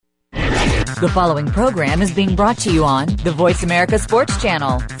The following program is being brought to you on the Voice America Sports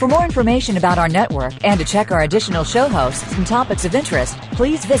Channel. For more information about our network and to check our additional show hosts and topics of interest,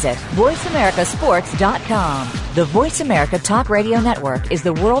 please visit voiceamericasports.com. The Voice America Talk Radio Network is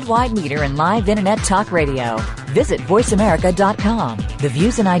the worldwide leader in live Internet talk radio. Visit voiceamerica.com. The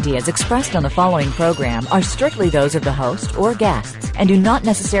views and ideas expressed on the following program are strictly those of the host or guests and do not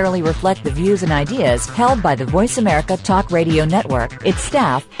necessarily reflect the views and ideas held by the Voice America Talk Radio Network, its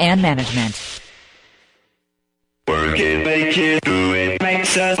staff, and management. Work it, make it, do it,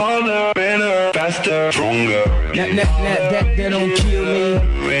 makes us harder, better, faster, stronger. That don't kill me,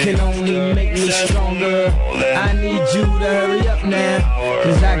 can only make me stronger. I need you to hurry up now,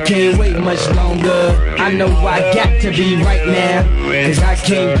 cause I can't wait much longer. I know I got to be right now, cause I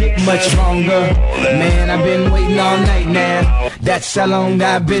can't get much longer. Man, I've been waiting all night now, that's how long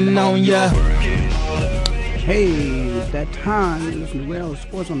I've been on ya. Hey, it's that time. You listen to Rail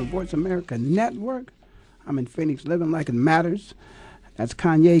Sports on the Voice America Network. I'm in Phoenix, living like it matters. That's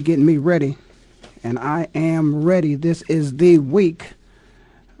Kanye getting me ready, and I am ready. This is the week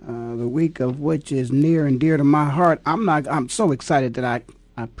of which is near and dear to my heart. I'm so excited that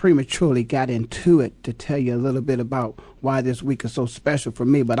I prematurely got into it to tell you a little bit about why this week is so special for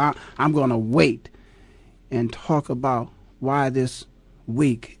me. But I'm going to wait and talk about why this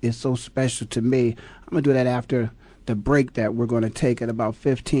week is so special to me. I'm going to do that after the break that we're going to take at about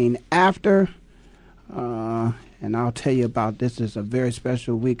 15 after. And I'll tell you about this. Is a very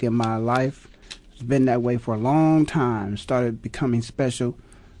special week in my life. It's been that way for a long time. Started becoming special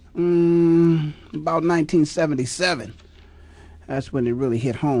about 1977. That's when it really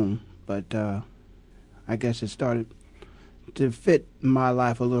hit home. But I guess it started to fit my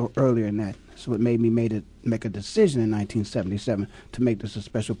life a little earlier than that. So it made me make a decision in 1977 to make this a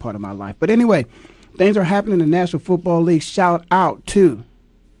special part of my life. But anyway, things are happening in the National Football League. Shout out to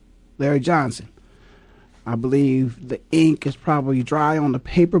Larry Johnson. I believe the ink is probably dry on the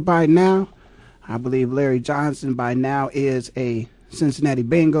paper by now. I believe Larry Johnson by now is a Cincinnati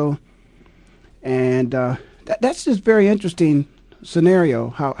Bengal. And that's just very interesting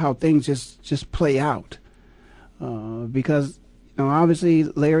scenario, how things just play out. Because, you know, obviously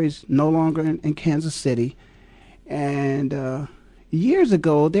Larry's no longer in Kansas City. And years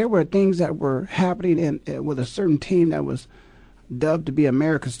ago, there were things that were happening with a certain team that was dubbed to be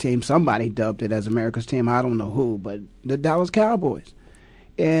America's team. Somebody dubbed it as America's team. I don't know who, but the Dallas Cowboys.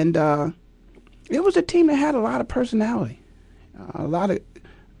 And it was a team that had a lot of personality, a lot of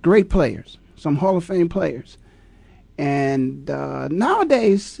great players, some Hall of Fame players. And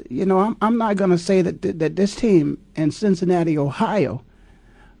nowadays, you know, I'm not going to say that this team in Cincinnati, Ohio,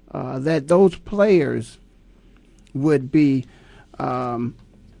 that those players would be, well,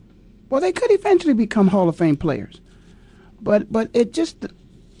 they could eventually become Hall of Fame players. But it just,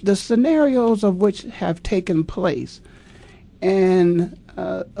 the scenarios of which have taken place, and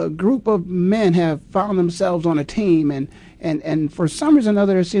a group of men have found themselves on a team, and for some reason or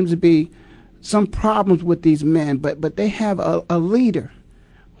another there seems to be some problems with these men, but they have a leader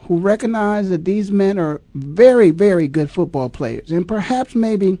who recognizes that these men are very, very good football players, and perhaps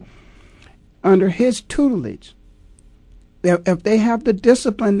maybe under his tutelage, if they have the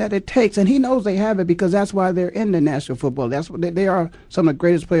discipline that it takes, and he knows they have it because that's why they're in the National Football. That's what they are, some of the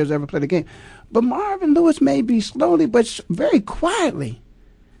greatest players to ever play the game. But Marvin Lewis may be slowly but very quietly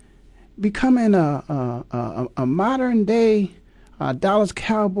becoming a modern day Dallas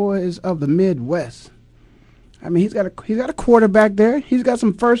Cowboys of the Midwest. I mean, he's got a quarterback there. He's got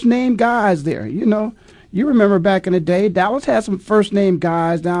some first name guys there. You know, you remember back in the day, Dallas had some first name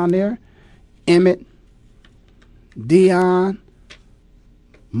guys down there. Emmett, Dion,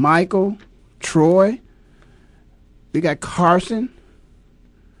 Michael, Troy. We got Carson.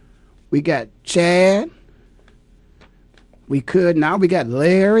 We got Chad. Now we got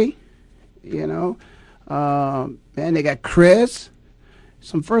Larry. You know, and they got Chris.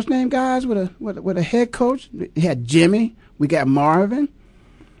 Some first name guys with a head coach. We had Jimmy. We got Marvin.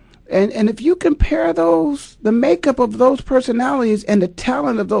 And if you compare the makeup of those personalities and the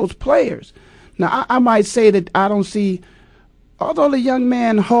talent of those players. Now, I might say that I don't see, although the young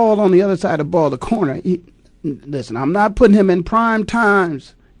man Hall on the other side of the ball, the corner, listen, I'm not putting him in prime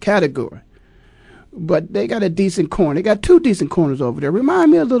times category, but they got a decent corner. They got two decent corners over there.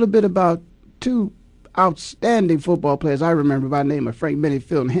 Remind me a little bit about two outstanding football players I remember by the name of Frank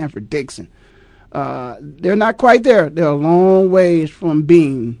Minifield and Hanford Dixon. They're not quite there. They're a long ways from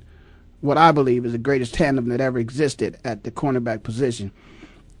being what I believe is the greatest tandem that ever existed at the cornerback position.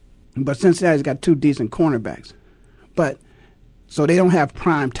 But Cincinnati's got two decent cornerbacks. But so they don't have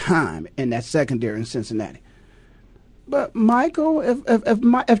prime time in that secondary in Cincinnati. But Michael,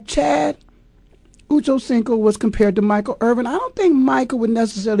 if Chad Ocho Cinco was compared to Michael Irvin, I don't think Michael would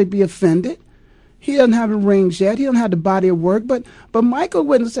necessarily be offended. He doesn't have the rings yet. He doesn't have the body of work. But Michael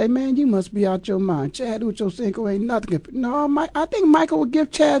wouldn't say, man, you must be out your mind. Chad Ocho Cinco ain't nothing. No, I think Michael would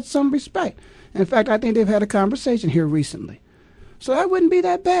give Chad some respect. In fact, I think they've had a conversation here recently. So that wouldn't be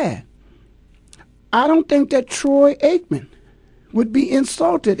that bad. I don't think that Troy Aikman would be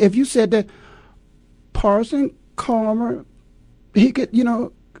insulted if you said that Parson Calmer, he could,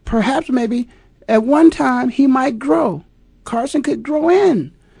 perhaps maybe at one time he might grow. Carson could grow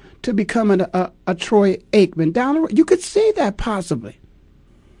in to becoming a Troy Aikman down the road. You could see that possibly.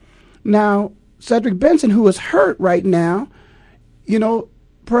 Now, Cedric Benson, who is hurt right now,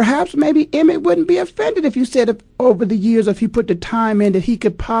 perhaps maybe Emmett wouldn't be offended if you said over the years, if he put the time in, that he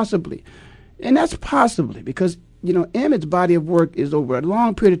could possibly. And that's possibly because, Emmett's body of work is over a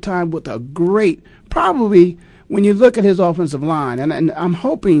long period of time with a great, probably when you look at his offensive line, and I'm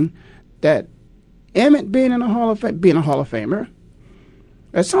hoping that Emmett being a Hall of Famer,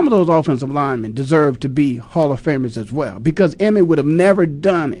 that some of those offensive linemen deserve to be Hall of Famers as well, because Emmett would have never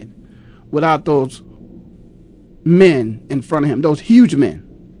done it without those men in front of him, those huge men.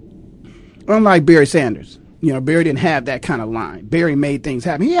 Unlike Barry Sanders. Barry didn't have that kind of line. Barry made things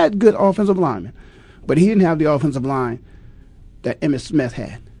happen. He had good offensive linemen, but he didn't have the offensive line that Emmitt Smith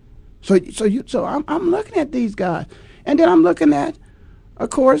had. So I'm looking at these guys, and then I'm looking at, of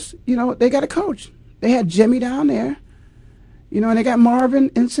course, they got a coach. They had Jimmy down there, and they got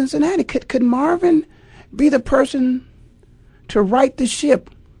Marvin in Cincinnati. Could Marvin be the person to right the ship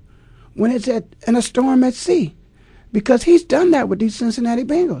when it's in a storm at sea? Because he's done that with these Cincinnati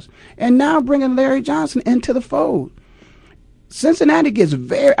Bengals. And now bringing Larry Johnson into the fold. Cincinnati gets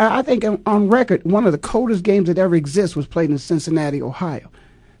I think on record, one of the coldest games that ever exists was played in Cincinnati, Ohio.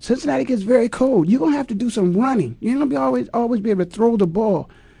 Cincinnati gets very cold. You're going to have to do some running. You're going to always be able to throw the ball.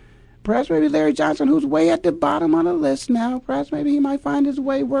 Perhaps maybe Larry Johnson, who's way at the bottom of the list now, perhaps maybe he might find his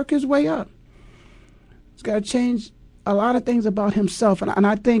way, work his way up. He's got to change a lot of things about himself. And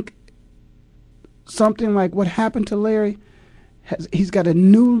I think something like what happened to Larry, he's got a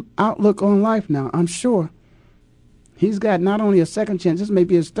new outlook on life now, I'm sure. He's got not only a second chance, this may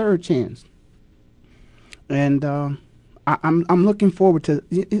be his third chance. And I'm looking forward to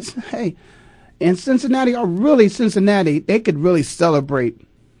hey, in Cincinnati, they could really celebrate.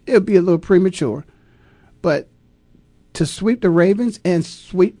 It would be a little premature. But to sweep the Ravens and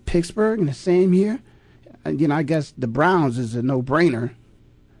sweep Pittsburgh in the same year, I guess the Browns is a no-brainer.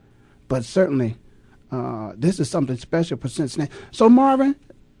 But certainly, this is something special for Cincinnati. So, Marvin,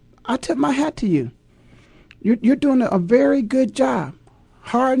 I tip my hat to you. You're doing a very good job.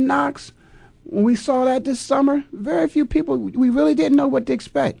 Hard Knocks, when we saw that this summer, very few people, we really didn't know what to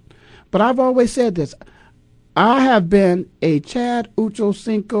expect. But I've always said this. I have been a Chad Ocho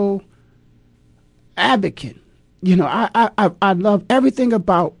Cinco advocate. I love everything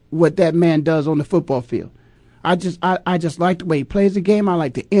about what that man does on the football field. I just like the way he plays the game. I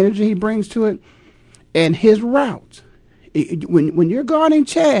like the energy he brings to it. And his routes. When you're guarding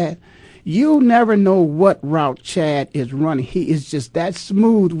Chad, you never know what route Chad is running. He is just that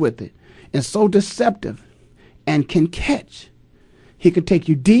smooth with it and so deceptive and can catch. He can take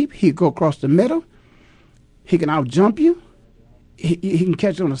you deep. He can go across the middle. He can out-jump you. He can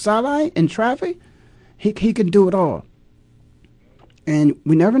catch you on the sideline in traffic. He can do it all. And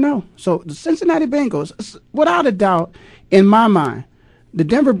we never know. So the Cincinnati Bengals, without a doubt, in my mind, the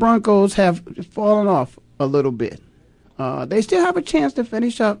Denver Broncos have fallen off a little bit. They still have a chance to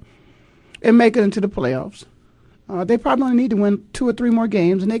finish up and make it into the playoffs. They probably only need to win 2 or 3 more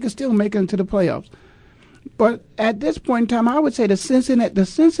games, and they can still make it into the playoffs. But at this point in time, I would say the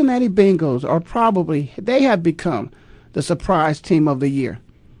Cincinnati Bengals they have become the surprise team of the year.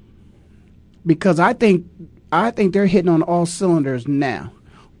 Because I think they're hitting on all cylinders now.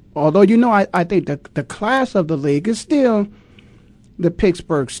 Although, I think the class of the league is still the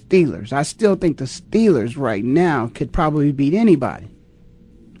Pittsburgh Steelers. I still think the Steelers right now could probably beat anybody.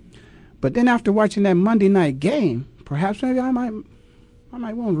 But then after watching that Monday night game, perhaps maybe I might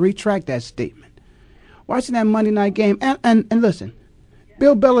want to retract that statement. Watching that Monday night game, and listen,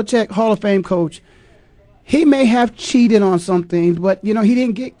 Bill Belichick, Hall of Fame coach, he may have cheated on some things, but, he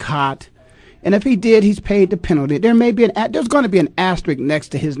didn't get caught. And if he did, he's paid the penalty. There's going to be an asterisk next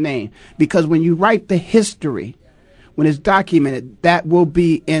to his name, because when you write the history, when it's documented, that will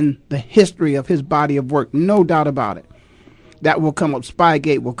be in the history of his body of work, no doubt about it. That will come up.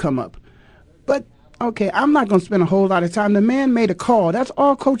 Spygate will come up. But, okay, I'm not going to spend a whole lot of time. The man made a call. That's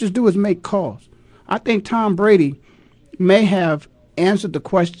all coaches do is make calls. I think Tom Brady may have answered the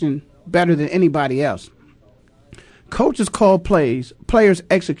question better than anybody else. Coaches call plays. Players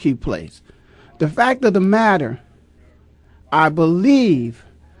execute plays. The fact of the matter, I believe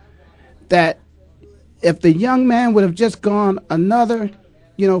that if the young man would have just gone another,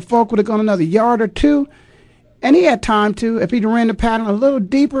 Falk would have gone another yard or two, and he had time to, if he'd ran the pattern a little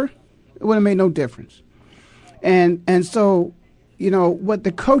deeper, it would have made no difference. And so, what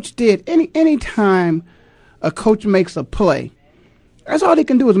the coach did, any time a coach makes a play, that's all he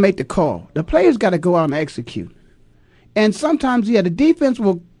can do is make the call. The players got to go out and execute. And sometimes, the defense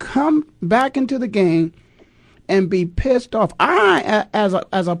will come back into the game and be pissed off. As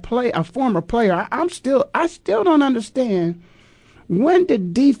a former player, I still don't understand, when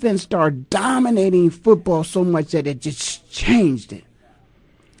did defense start dominating football so much that it just changed it?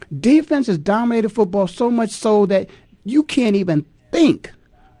 Defense has dominated football so much so that you can't even think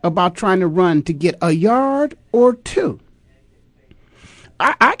about trying to run to get a yard or two.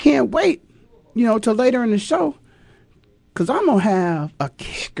 I can't wait, till later in the show, because I'm going to have a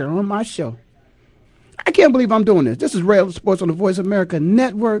kicker on my show. I can't believe I'm doing this. This is Rail Sports on the Voice America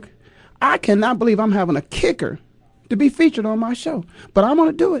Network. I cannot believe I'm having a kicker to be featured on my show. But I'm going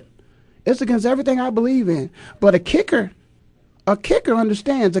to do it. It's against everything I believe in. But a kicker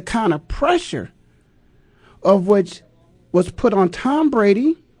understands the kind of pressure of which was put on Tom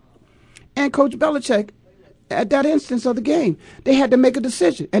Brady and Coach Belichick at that instance of the game. They had to make a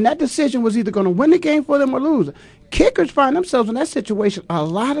decision, and that decision was either going to win the game for them or lose. Kickers find themselves in that situation a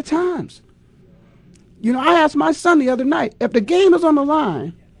lot of times. I asked my son the other night, if the game is on the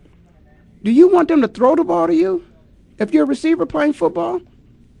line, do you want them to throw the ball to you? If you're a receiver playing football,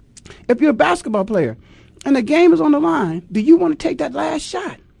 if you're a basketball player, and the game is on the line, do you want to take that last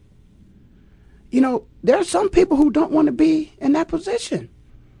shot? There are some people who don't want to be in that position.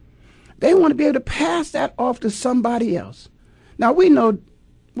 They want to be able to pass that off to somebody else. Now, we know,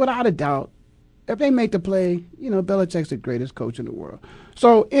 without a doubt, if they make the play, Belichick's the greatest coach in the world.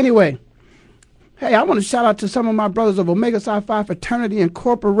 So, anyway, hey, I want to shout out to some of my brothers of Omega Psi Phi Fraternity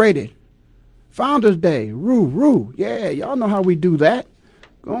Incorporated. Founders Day, Roo. Yeah, y'all know how we do that.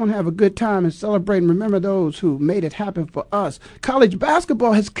 Go and have a good time and celebrate and remember those who made it happen for us. College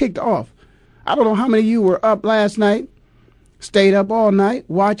basketball has kicked off. I don't know how many of you were up last night, stayed up all night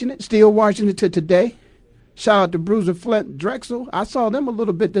watching it, still watching it to today. Shout out to Bruiser Flint Drexel. I saw them a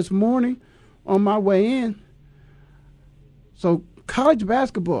little bit this morning on my way in. So, college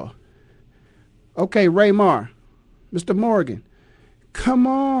basketball. Okay, Raymar, Mr. Morgan, come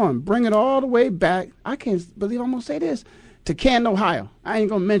on, bring it all the way back. I can't believe I'm going to say this. To Canton, Ohio. I ain't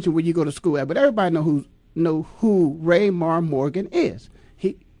going to mention where you go to school at, but everybody know who Raymar Morgan is.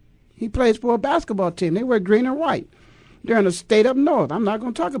 He plays for a basketball team. They wear green and white. They're in the state up north. I'm not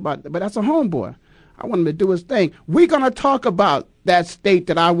going to talk about it, but that's a homeboy. I want him to do his thing. We're going to talk about that state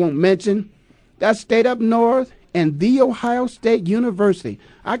that I won't mention, that state up north, and The Ohio State University.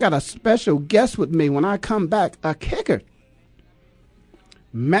 I got a special guest with me when I come back, a kicker.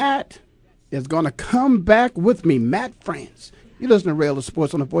 Matt is going to come back with me, Matt France. You listen to Rail to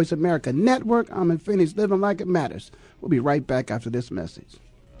Sports on the Voice America Network. I'm in Phoenix, living like it matters. We'll be right back after this message.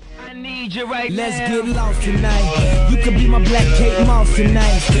 I need you right Let's now. Get lost tonight. You can be my black Kate Moss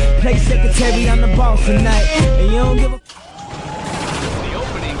tonight. Play secretary, I'm the boss tonight. And you don't give a... The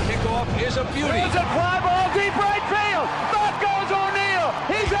opening kickoff is a beauty. There's a fly ball deep right field. Back goes O'Neal.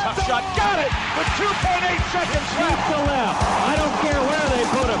 He's at the shot. Got it with 2.8 seconds left. To left. I don't care where they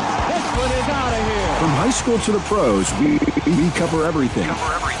put him. This one is out of here. From high school to the pros, we cover everything.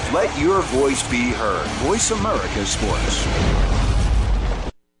 Let your voice be heard. Voice America Sports.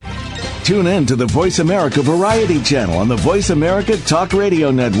 Tune in to the Voice America Variety channel on the Voice America Talk Radio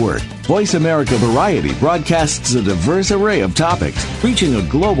Network. Voice America Variety broadcasts a diverse array of topics, reaching a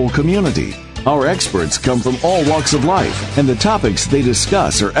global community. Our experts come from all walks of life, and the topics they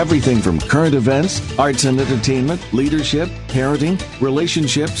discuss are everything from current events, arts and entertainment, leadership, parenting,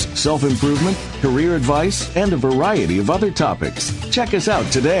 relationships, self-improvement, career advice, and a variety of other topics. Check us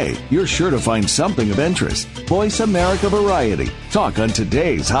out today. You're sure to find something of interest. Voice America Variety. Talk on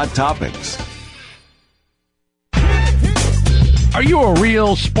today's hot topics. Are you a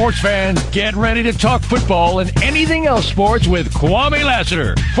real sports fan? Get ready to talk football and anything else sports with Kwame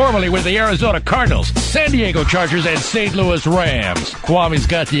Lassiter, formerly with the Arizona Cardinals, San Diego Chargers, and St. Louis Rams. Kwame's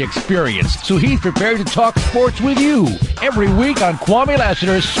got the experience, so he's prepared to talk sports with you every week on Kwame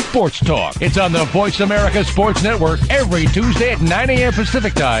Lassiter's Sports Talk. It's on the Voice America Sports Network every Tuesday at 9 a.m.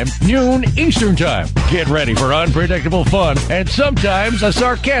 Pacific Time, noon Eastern Time. Get ready for unpredictable fun and sometimes a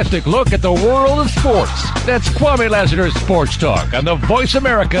sarcastic look at the world of sports. That's Kwame Lassiter's Sports Talk on the Voice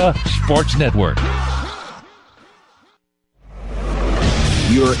America Sports Network.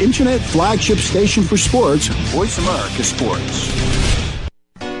 Your internet flagship station for sports, Voice America Sports.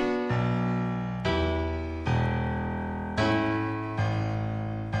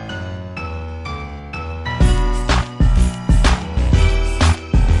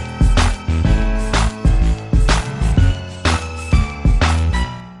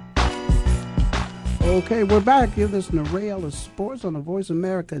 Okay, we're back. You're listening to Ray Ellis Sports on the Voice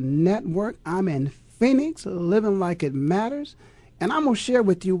America Network. I'm in Phoenix, living like it matters, and I'm gonna share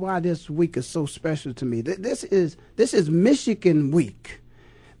with you why this week is so special to me. This is Michigan Week.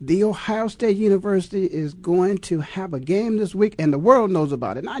 The Ohio State University is going to have a game this week, and the world knows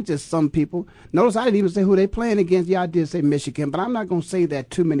about it, not just some people. Notice I didn't even say who they're playing against. Yeah, I did say Michigan, but I'm not going to say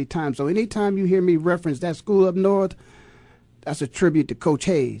that too many times. So anytime you hear me reference that school up north, that's a tribute to Coach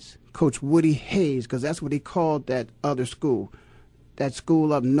Hayes, Coach Woody Hayes, because that's what he called that other school, that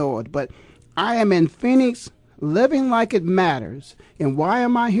school up north. But I am in Phoenix, living like it matters. And why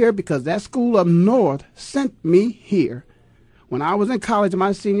am I here? Because that school up north sent me here. When I was in college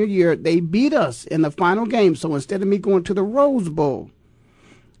my senior year, they beat us in the final game. So instead of me going to the Rose Bowl,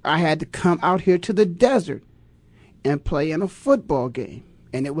 I had to come out here to the desert and play in a football game.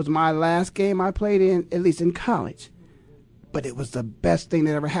 And it was my last game I played in, at least in college. But it was the best thing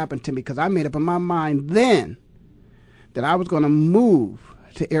that ever happened to me because I made up in my mind then that I was going to move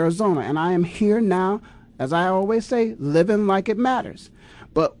to Arizona. And I am here now, as I always say, living like it matters.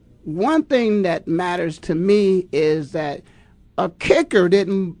 But one thing that matters to me is that a kicker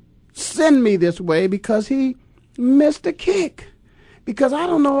didn't send me this way because he missed a kick. Because I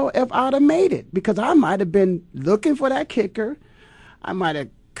don't know if I'd have made it. Because I might have been looking for that kicker. I might have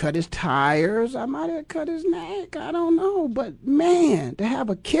cut his tires. I might have cut his neck. I don't know. But, man, to have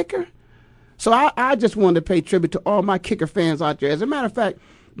a kicker. So I just wanted to pay tribute to all my kicker fans out there. As a matter of fact,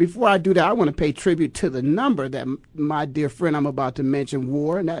 before I do that, I want to pay tribute to the number that my dear friend I'm about to mention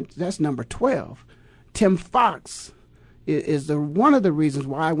wore, and that's number 12. Tim Fox is one of the reasons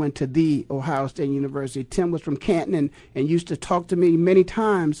why I went to the Ohio State University. Tim was from Canton and used to talk to me many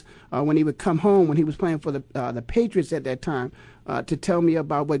times when he would come home when he was playing for the Patriots at that time to tell me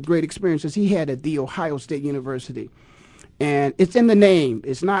about what great experiences he had at the Ohio State University. And it's in the name.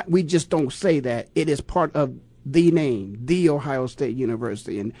 It's not, we just don't say that. It is part of the name, the Ohio State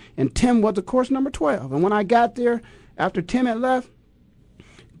University. And Tim was, of course, number 12. And when I got there, after Tim had left,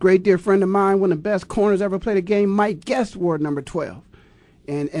 great dear friend of mine, one of the best corners ever played a game, Mike Guest wore number 12.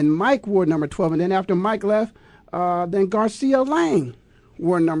 And Mike wore number 12. And then after Mike left, then Garcia Lang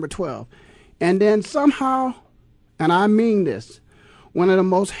wore number 12. And then somehow, and I mean this, one of the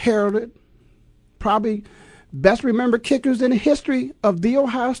most heralded, probably best remembered kickers in the history of the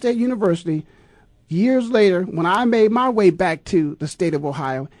Ohio State University, years later, when I made my way back to the state of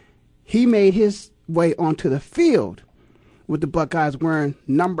Ohio, he made his way onto the field with the Buckeyes wearing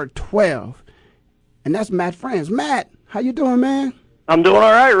number 12. And that's Matt Franz. Matt, how you doing, man? I'm doing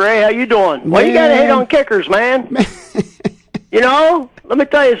all right, Ray. How you doing? Why you got to hate on kickers, man? You know, let me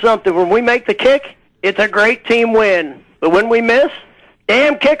tell you something. When we make the kick, it's a great team win. But when we miss,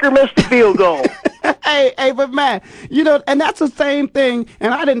 damn kicker missed the field goal. Hey, but man, you know, and that's the same thing,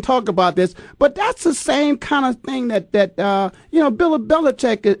 and I didn't talk about this, but that's the same kind of thing that you know, Bill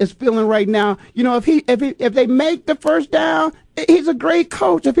Belichick is feeling right now. You know, if they make the first down, he's a great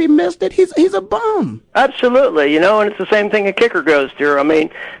coach. If he missed it, he's a bum. Absolutely, you know, and it's the same thing a kicker goes through. I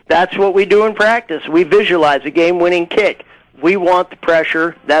mean, that's what we do in practice. We visualize a game-winning kick. We want the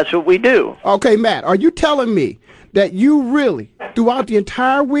pressure. That's what we do. Okay, Matt, are you telling me that you really, throughout the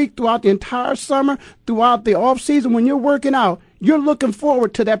entire week, throughout the entire summer, throughout the off season, when you're working out, you're looking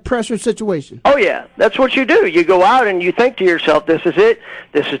forward to that pressure situation? Oh, yeah. That's what you do. You go out and you think to yourself, this is it.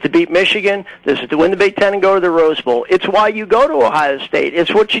 This is to beat Michigan. This is to win the Big Ten and go to the Rose Bowl. It's why you go to Ohio State.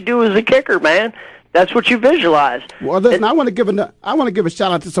 It's what you do as a kicker, man. That's what you visualize. Well, listen, I want to give a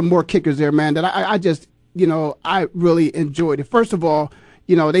shout out to some more kickers there, man, that I just, you know, I really enjoyed it. First of all,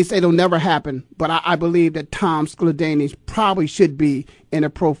 you know, they say it'll never happen, but I believe that Tom Skladany probably should be in the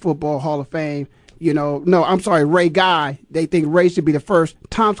Pro Football Hall of Fame. You know, no, I'm sorry, Ray Guy. They think Ray should be the first.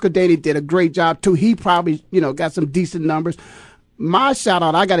 Tom Skladany did a great job, too. He probably, you know, got some decent numbers. My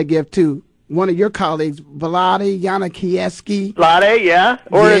shout-out I got to give to one of your colleagues, Vlade Yanakieski. Vlade, yeah.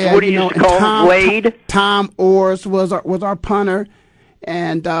 Or as Woody used to call him, Wade. Tom Orris was our punter.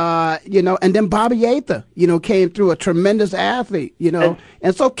 And, you know, and then Bobby Ather, you know, came through, a tremendous athlete, you know.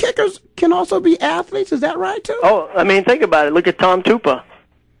 And so kickers can also be athletes. Is that right, too? Oh, I mean, think about it. Look at Tom Tupa,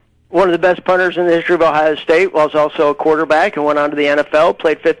 one of the best punters in the history of Ohio State, was also a quarterback and went on to the NFL,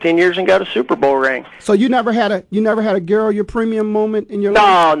 played 15 years and got a Super Bowl ring. So you never had a Garo, your premium moment in your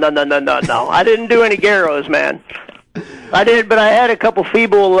life? No. I didn't do any Garos, man. I did, but I had a couple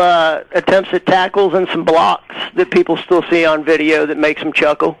feeble attempts at tackles and some blocks that people still see on video that makes them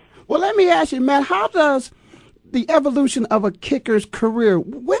chuckle. Well, let me ask you, Matt, how does the evolution of a kicker's career,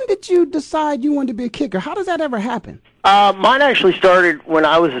 when did you decide you wanted to be a kicker? How does that ever happen? Mine actually started when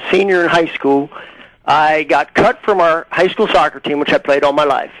I was a senior in high school. I got cut from our high school soccer team, which I played all my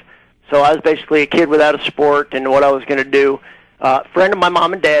life. So I was basically a kid without a sport and what I was going to do. A friend of my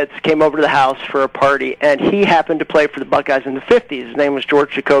mom and dad's came over to the house for a party, and he happened to play for the Buckeyes in the 50s. His name was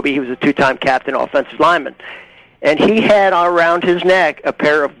George Jacoby. He was a two-time captain offensive lineman. And he had around his neck a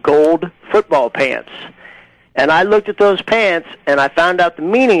pair of gold football pants. And I looked at those pants, and I found out the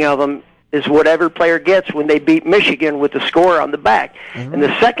meaning of them is whatever player gets when they beat Michigan with the score on the back. Mm-hmm. And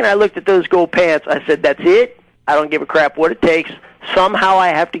the second I looked at those gold pants, I said, that's it. I don't give a crap what it takes. Somehow I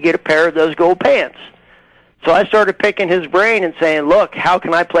have to get a pair of those gold pants. So I started picking his brain and saying, look, how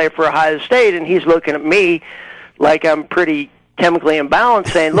can I play for Ohio State? And he's looking at me like I'm pretty chemically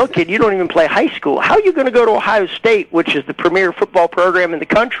imbalanced, saying, look, kid, you don't even play high school. How are you going to go to Ohio State, which is the premier football program in the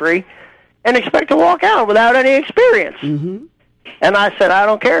country, and expect to walk out without any experience? Mm-hmm. And I said, I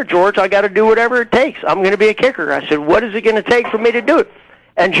don't care, George. I got to do whatever it takes. I'm going to be a kicker. I said, what is it going to take for me to do it?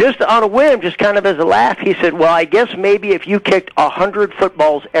 And just on a whim, just kind of as a laugh, he said, well, I guess maybe if you kicked 100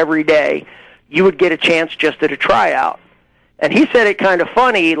 footballs every day, you would get a chance just at a tryout. And he said it kind of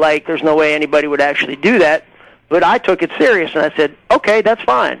funny, like there's no way anybody would actually do that. But I took it serious, and I said, okay, that's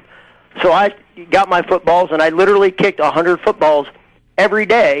fine. So I got my footballs, and I literally kicked 100 footballs every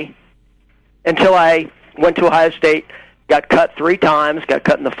day until I went to Ohio State, got cut 3 times, got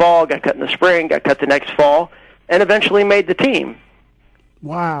cut in the fall, got cut in the spring, got cut the next fall, and eventually made the team.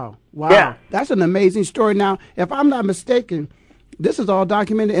 Wow. Yeah. That's an amazing story. Now, if I'm not mistaken, this is all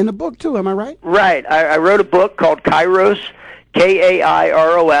documented in the book, too. Am I right? Right. I wrote a book called Kairos,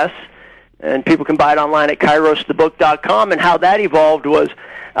 Kairos, and people can buy it online at kairosthebook.com. And how that evolved was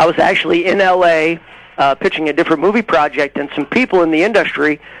I was actually in L.A. Pitching a different movie project, and some people in the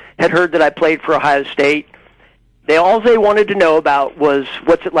industry had heard that I played for Ohio State. All they wanted to know about was,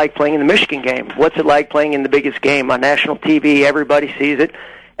 what's it like playing in the Michigan game? What's it like playing in the biggest game on national TV? Everybody sees it.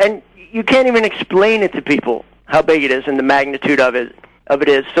 And you can't even explain it to people how big it is and the magnitude of it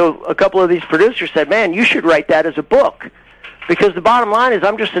is. So a couple of these producers said, man, you should write that as a book. Because the bottom line is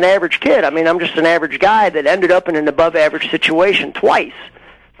I'm just an average kid. I mean, I'm just an average guy that ended up in an above-average situation twice.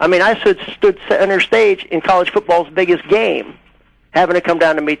 I mean, I stood center stage in college football's biggest game, having it come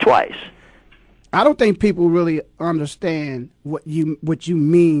down to me twice. I don't think people really understand what you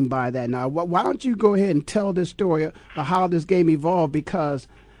mean by that. Now, why don't you go ahead and tell this story of how this game evolved? Because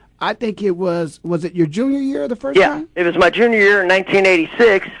I think it was it your junior year the first time? Yeah, it was my junior year in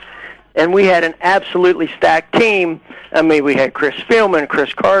 1986, and we had an absolutely stacked team. I mean, we had Chris Spielman,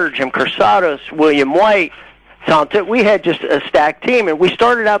 Chris Carter, Jim Corsados, William White, Tom Titt. We had just a stacked team, and we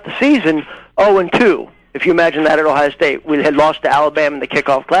started out the season 0-2. If you imagine that at Ohio State. We had lost to Alabama in the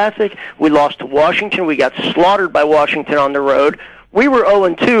Kickoff Classic. We lost to Washington. We got slaughtered by Washington on the road. We were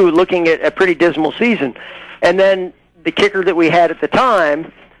 0-2, looking at a pretty dismal season. And then the kicker that we had at the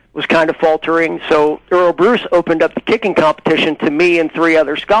time was kind of faltering, so Earl Bruce opened up the kicking competition to me and 3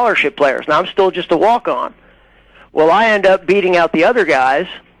 other scholarship players. Now, I'm still just a walk-on. Well, I end up beating out the other guys,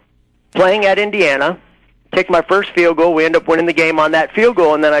 playing at Indiana, take my first field goal. We end up winning the game on that field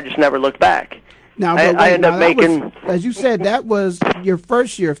goal, and then I just never looked back. Now, I end up making, as you said, that was your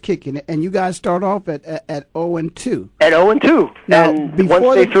first year of kicking, and you guys start off at 0-2. At 0-2. Now, and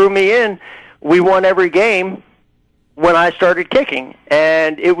once they threw me in, we won every game when I started kicking,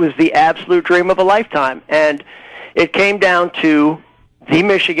 and it was the absolute dream of a lifetime. And it came down to the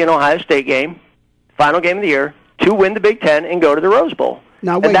Michigan-Ohio State game, final game of the year, to win the Big Ten and go to the Rose Bowl.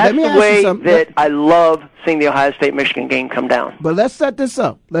 Now, wait, and that's let me the ask way you something. that I love seeing the Ohio State-Michigan game come down. But let's set this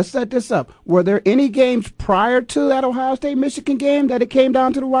up. Were there any games prior to that Ohio State-Michigan game that it came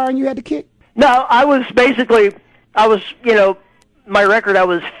down to the wire and you had to kick? No, I was, my record, I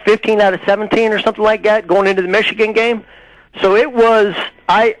was 15 out of 17 or something like that going into the Michigan game. So it was,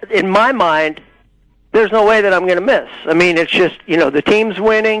 in my mind, there's no way that I'm going to miss. I mean, it's just, the team's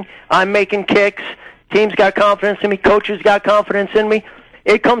winning, I'm making kicks, team's got confidence in me, coaches got confidence in me.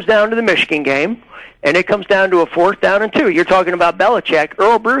 It comes down to the Michigan game, and it comes down to a 4th down and 2. You're talking about Belichick.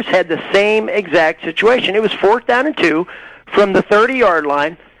 Earl Bruce had the same exact situation. It was 4th down and 2 from the 30-yard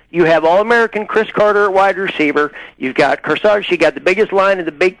line. You have All-American Chris Carter at wide receiver. You've got Corsados. You got the biggest line in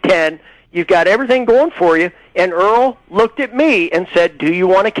the Big Ten. You've got everything going for you. And Earl looked at me and said, do you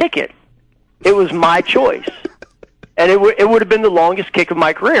want to kick it? It was my choice. And it would have been the longest kick of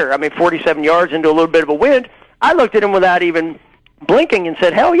my career. I mean, 47 yards into a little bit of a wind. I looked at him without even blinking and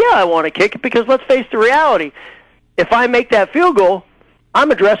said, hell yeah, I want to kick it, because let's face the reality. If I make that field goal, I'm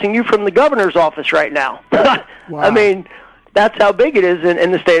addressing you from the governor's office right now. Wow. I mean, that's how big it is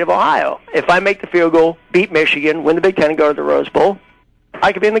in the state of Ohio. If I make the field goal, beat Michigan, win the Big Ten, and go to the Rose Bowl,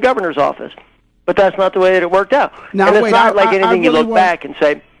 I could be in the governor's office. But that's not the way that it worked out. Now, and it's not like anything you look back and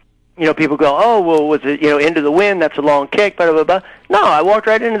say, people go, oh, well, was it, into the wind? That's a long kick, blah, blah, blah. No, I walked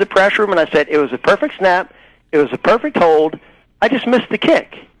right into the press room and I said, it was a perfect snap. It was a perfect hold. I just missed the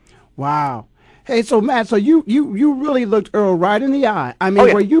kick. Wow. Hey, so Matt, so you really looked Earl right in the eye. I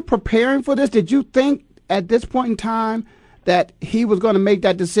mean, were you preparing for this? Did you think at this point in time that he was going to make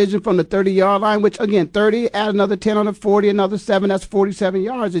that decision from the 30-yard line, which, again, 30, add another 10 on the 40, another 7, that's 47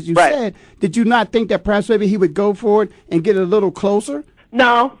 yards, as you said. Did you not think that perhaps maybe he would go for it and get it a little closer?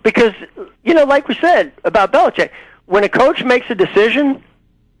 No, because, like we said about Belichick, when a coach makes a decision,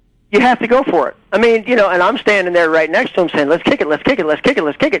 you have to go for it. I mean, and I'm standing there right next to him saying, let's kick it, let's kick it, let's kick it,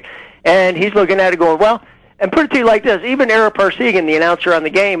 let's kick it. And he's looking at it going, well, and put it to you like this, even Ara Parsegian, the announcer on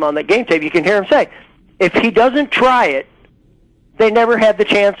the game tape, you can hear him say, if he doesn't try it, they never had the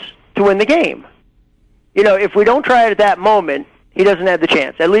chance to win the game. If we don't try it at that moment, he doesn't have the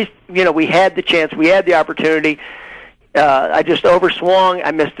chance. At least, we had the chance. We had the opportunity. I just overswung.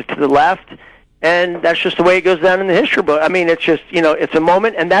 I missed it to the left. And that's just the way it goes down in the history book. I mean, it's just, it's a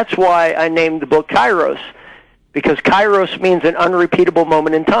moment. And that's why I named the book Kairos, because Kairos means an unrepeatable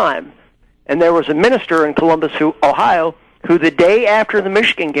moment in time. And there was a minister in Columbus, Ohio, who the day after the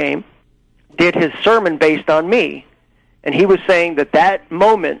Michigan game did his sermon based on me. And he was saying that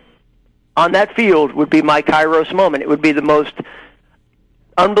moment on that field would be my Kairos moment. It would be the most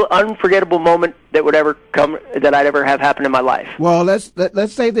unforgettable moment that would ever come, that I'd ever have happen in my life. Well, let's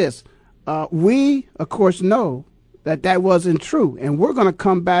say this. We, of course, know that wasn't true. And we're going to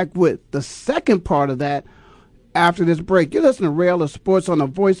come back with the second part of that after this break. You're listening to Rail of Sports on the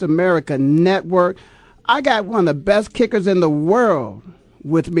Voice America Network. I got one of the best kickers in the world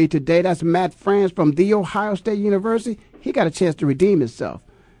with me today. That's Matt France from The Ohio State University. He got a chance to redeem himself.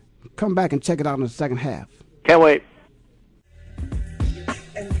 Come back and check it out in the second half. Can't wait. The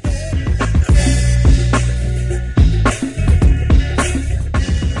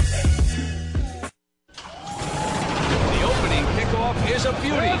opening kickoff is a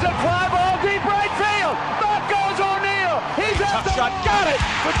beauty. There's a fly ball deep right field. Back goes O'Neal. He's at the shot. Got it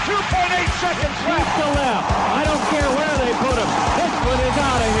with 2.8 seconds left. Deep to left. I don't care where they put him. This one is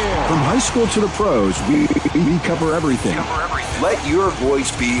out of here. From high school to the pros, we cover everything. Let your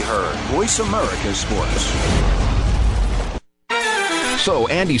voice be heard. Voice America Sports. So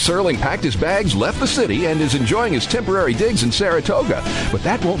Andy Serling packed his bags, left the city, and is enjoying his temporary digs in Saratoga. But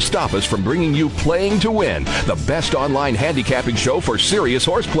that won't stop us from bringing you Playing to Win, the best online handicapping show for serious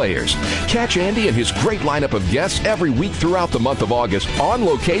horse players. Catch Andy and his great lineup of guests every week throughout the month of August on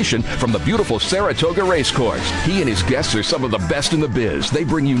location from the beautiful Saratoga Racecourse. He and his guests are some of the best in the biz. They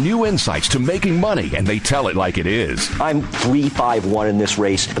bring you new insights to making money, and they tell it like it is. I'm 3-5-1 in this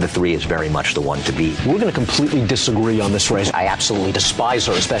race, but the 3 is very much the one to beat. We're going to completely disagree on this race. I absolutely despise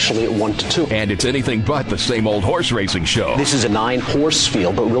her, especially at 1-2. And it's anything but the same old horse racing show. This is a 9-horse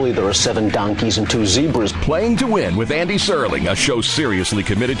field, but really there are 7 donkeys and 2 zebras. Playing to Win with Andy Serling, a show seriously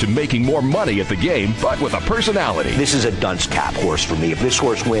committed to making more money at the game, but with a personality. This is a dunce cap horse for me. If this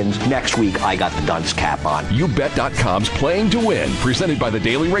horse wins, next week I got the dunce cap on. YouBet.com's Playing to Win, presented by the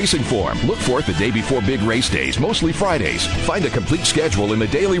Daily Racing Form. Look for it the day before big race days, mostly Fridays. Find a complete schedule in the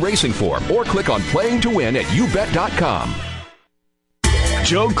Daily Racing Form or click on Playing to Win at YouBet.com.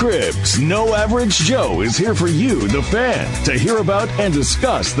 Joe Cribbs, No Average Joe, is here for you, the fan, to hear about and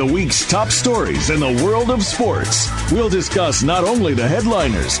discuss the week's top stories in the world of sports. We'll discuss not only the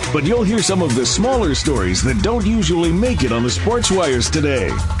headliners, but you'll hear some of the smaller stories that don't usually make it on the sports wires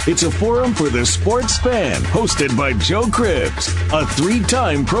today. It's a forum for the sports fan, hosted by Joe Cribbs, a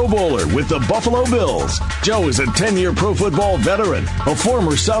 3-time Pro Bowler with the Buffalo Bills. Joe is a 10-year pro football veteran, a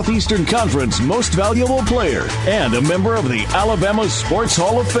former Southeastern Conference Most Valuable Player, and a member of the Alabama Sports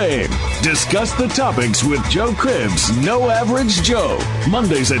Hall of Fame. Discuss the topics with Joe Cribbs, No Average Joe.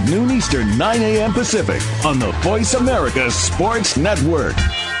 Mondays at noon Eastern, 9 a.m. Pacific on the Voice America Sports Network.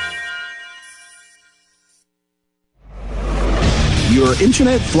 Your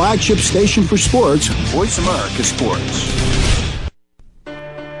internet flagship station for sports, Voice America Sports.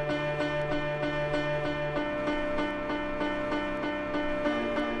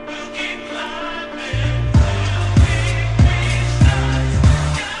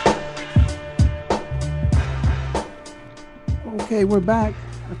 Okay, we're back.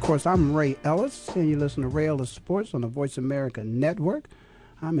 Of course, I'm Ray Ellis, and you listen to Rail of Sports on the Voice America Network.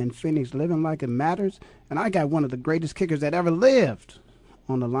 I'm in Phoenix, living like it matters, and I got one of the greatest kickers that ever lived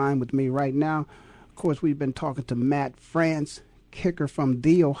on the line with me right now. Of course, we've been talking to Matt France, kicker from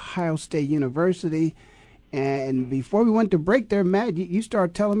The Ohio State University. And before we went to break there, Matt, you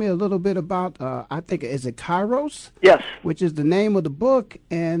started telling me a little bit about, I think, is it Kairos? Yes. Which is the name of the book.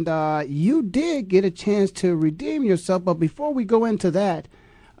 And you did get a chance to redeem yourself. But before we go into that,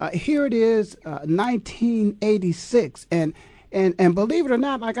 Here it is, 1986, and believe it or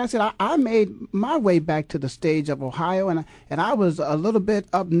not, like I said, I made my way back to the stage of Ohio, and I was a little bit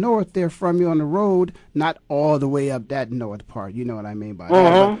up north there from you on the road, not all the way up that north part, you know what I mean by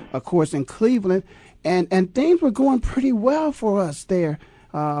that, but of course in Cleveland, and things were going pretty well for us there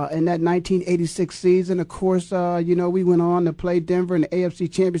in that 1986 season. Of course, we went on to play Denver in the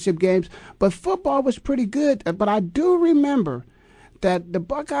AFC Championship games, but football was pretty good. But I do remember that the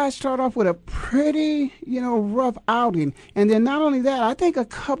Buckeyes started off with a pretty, rough outing. And then not only that, I think a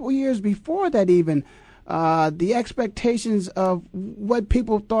couple years before that even, the expectations of what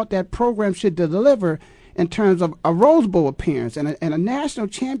people thought that program should deliver in terms of a Rose Bowl appearance and a national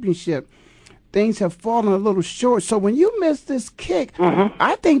championship, things have fallen a little short. So when you missed this kick,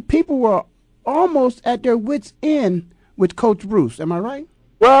 I think people were almost at their wits' end with Coach Bruce. Am I right?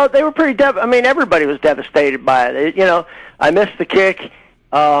 Well, they were pretty everybody was devastated by it. I missed the kick.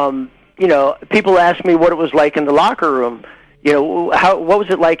 People asked me what it was like in the locker room. What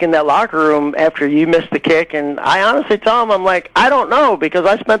was it like in that locker room after you missed the kick? And I honestly tell them, I'm like, I don't know, because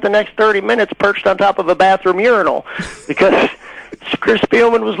I spent the next 30 minutes perched on top of a bathroom urinal because Chris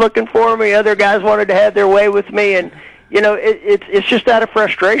Spielman was looking for me. Other guys wanted to have their way with me. And, it's just out of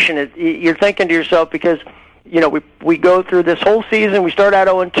frustration. You're thinking to yourself because – we go through this whole season. We start out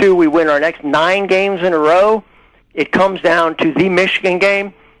 0-2. We win our next 9 games in a row. It comes down to the Michigan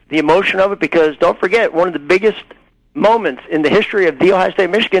game, the emotion of it, because don't forget, one of the biggest moments in the history of the Ohio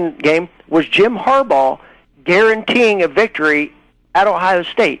State-Michigan game was Jim Harbaugh guaranteeing a victory at Ohio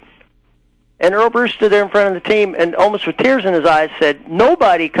State. And Earl Bruce stood there in front of the team and almost with tears in his eyes said,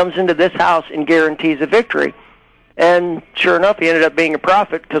 nobody comes into this house and guarantees a victory. And sure enough, he ended up being a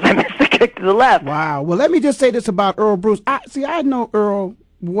prophet because I missed the kick to the left. Wow. Well, let me just say this about Earl Bruce. I know Earl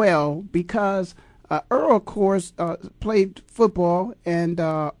well because Earl, of course, played football and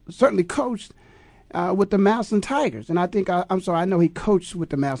certainly coached with the Massillon Tigers. And I think, I know he coached with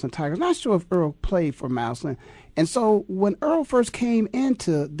the Massillon Tigers. Not sure if Earl played for Massillon. And so when Earl first came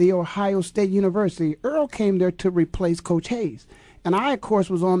into the Ohio State University, Earl came there to replace Coach Hayes. And I, of course,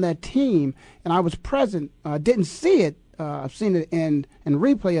 was on that team, and I was present. Didn't see it. I've seen it in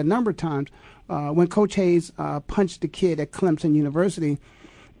replay a number of times when Coach Hayes punched the kid at Clemson University.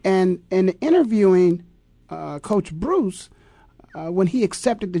 And in interviewing Coach Bruce, when he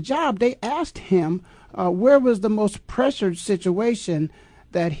accepted the job, they asked him where was the most pressured situation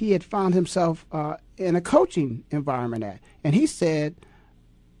that he had found himself in a coaching environment at. And he said,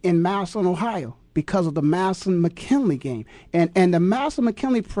 in Massillon, Ohio, because of the Massillon-McKinley game. And the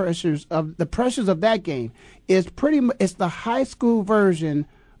Massillon-McKinley pressures of that game is it's the high school version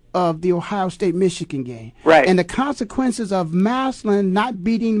of the Ohio State-Michigan game. Right. And the consequences of Massillon not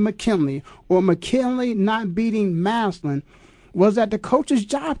beating McKinley or McKinley not beating Massillon was that the coach's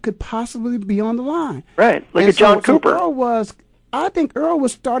job could possibly be on the line. Right, like a John Cooper. I think Earl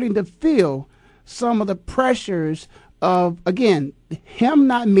was starting to feel some of the pressures of, again, him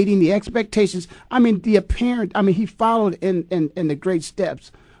not meeting the expectations. He followed in the great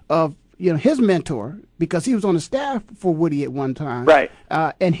steps of his mentor, because he was on the staff for Woody at one time. Right.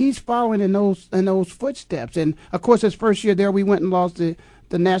 And he's following in those footsteps. And of course, his first year there, we went and lost the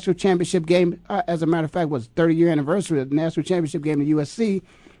national championship game. As a matter of fact, was 30-year anniversary of the national championship game at USC.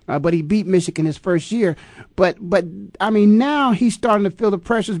 But he beat Michigan his first year. But now he's starting to feel the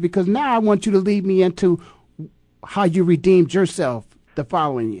pressures, because now I want you to lead me into how you redeemed yourself the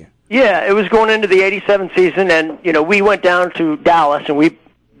following year. Yeah, it was going into the 87 season, and, we went down to Dallas, and we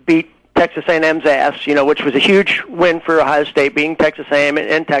beat Texas A&M's ass, which was a huge win for Ohio State, being Texas A&M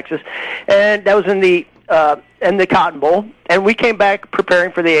and Texas. And that was in the Cotton Bowl. And we came back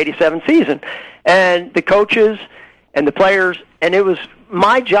preparing for the 87 season. And the coaches and the players, and it was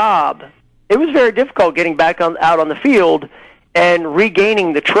my job. It was very difficult getting back out on the field and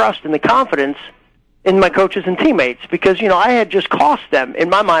regaining the trust and the confidence in my coaches and teammates, because, I had just cost them. In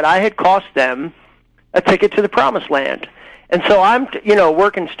my mind, I had cost them a ticket to the promised land. And so I'm,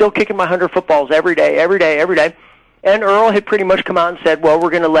 working, still kicking my 100 footballs every day. And Earl had pretty much come out and said, well,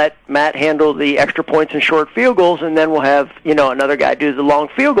 we're going to let Matt handle the extra points and short field goals, and then we'll have, another guy do the long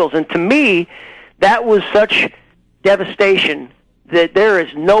field goals. And to me, that was such devastation that there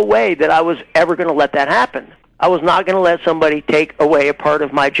is no way that I was ever going to let that happen. I was not going to let somebody take away a part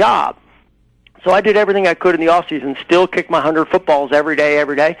of my job. So I did everything I could in the offseason, still kick my 100 footballs every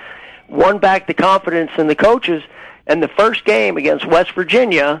day, won back the confidence in the coaches, and the first game against West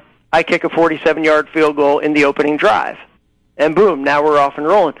Virginia, I kick a 47-yard field goal in the opening drive. And boom, now we're off and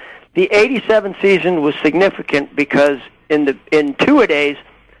rolling. The 87 season was significant because in two-a-days,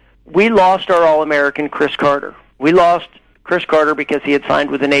 we lost our All-American Chris Carter. We lost Chris Carter because he had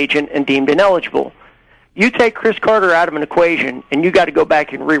signed with an agent and deemed ineligible. You take Chris Carter out of an equation, and you got to go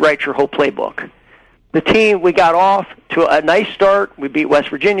back and rewrite your whole playbook. The team, we got off to a nice start. We beat West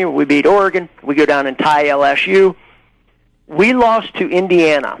Virginia. We beat Oregon. We go down and tie LSU. We lost to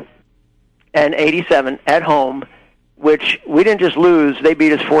Indiana in '87 at home, which we didn't just lose. They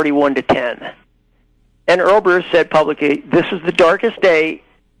beat us 41-10. And Earl Bruce said publicly, this is the darkest day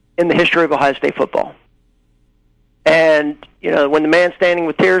in the history of Ohio State football. And, when the man's standing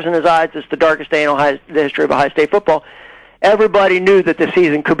with tears in his eyes, it's the darkest day in the history of Ohio State football. Everybody knew that the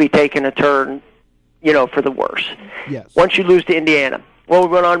season could be taking a turn, for the worse. Yes. Once you lose to Indiana. Well,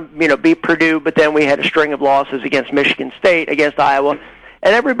 we went on, beat Purdue, but then we had a string of losses against Michigan State, against Iowa.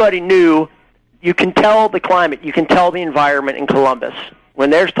 And everybody knew, you can tell the climate, you can tell the environment in Columbus.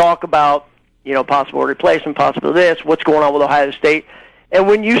 When there's talk about, possible replacement, possible this, what's going on with Ohio State. And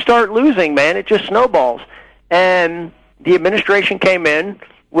when you start losing, man, it just snowballs. And the administration came in,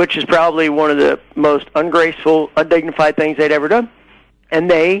 which is probably one of the most ungraceful, undignified things they'd ever done. And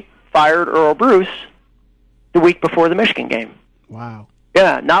they fired Earl Bruce the week before the Michigan game. Wow.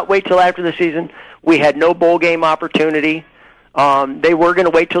 Yeah, not wait till after the season. We had no bowl game opportunity. They were going to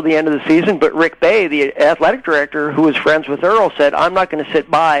wait till the end of the season, but Rick Bay, the athletic director, who was friends with Earl, said, I'm not going to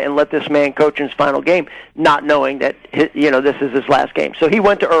sit by and let this man coach in his final game, not knowing that, this is his last game. So he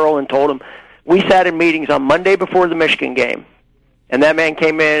went to Earl and told him, we sat in meetings on Monday before the Michigan game, and that man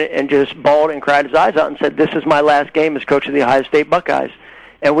came in and just bawled and cried his eyes out and said, this is my last game as coach of the Ohio State Buckeyes.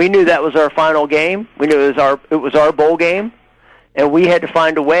 And we knew that was our final game. We knew it was our bowl game, and we had to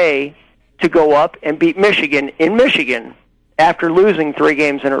find a way to go up and beat Michigan in Michigan after losing 3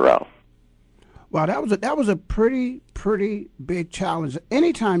 games in a row. Wow, that was a pretty big challenge.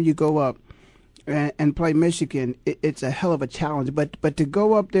 Anytime you go up and play Michigan, it's a hell of a challenge. But to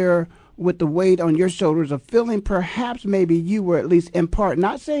go up there with the weight on your shoulders of feeling perhaps maybe you were at least in part,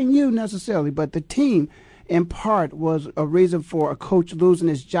 not saying you necessarily, but the team in part was a reason for a coach losing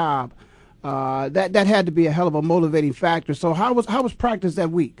his job. That had to be a hell of a motivating factor. So how was practice that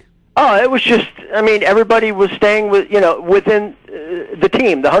week? Oh, it was just, everybody was staying within the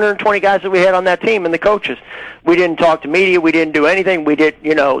team, the 120 guys that we had on that team and the coaches. We didn't talk to media. We didn't do anything. We did,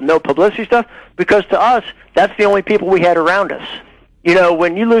 no publicity stuff, because to us, that's the only people we had around us.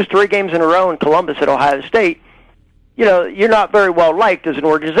 When you lose 3 games in a row in Columbus at Ohio State, you're not very well liked as an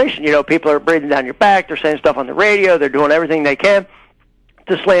organization. People are breathing down your back. They're saying stuff on the radio. They're doing everything they can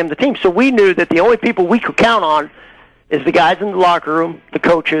to slam the team. So we knew that the only people we could count on is the guys in the locker room, the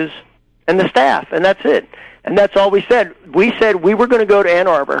coaches, and the staff, and that's it. And that's all we said. We said we were going to go to Ann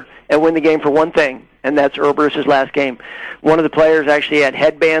Arbor and win the game for one thing, and that's Earl Bruce's last game. One of the players actually had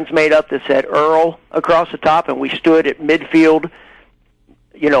headbands made up that said Earl across the top, and we stood at midfield,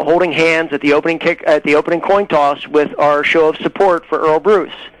 holding hands at the opening coin toss with our show of support for Earl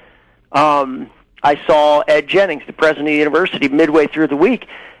Bruce. I saw Ed Jennings, the president of the university, midway through the week,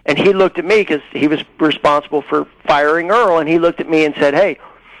 and he looked at me because he was responsible for firing Earl, and he looked at me and said, hey,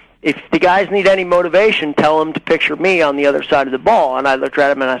 if the guys need any motivation, tell them to picture me on the other side of the ball. And I looked at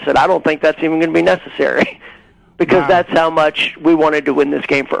him and I said, I don't think that's even going to be necessary because that's how much we wanted to win this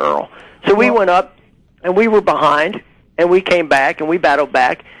game for Earl. So we went up, and we were behind, and we came back, and we battled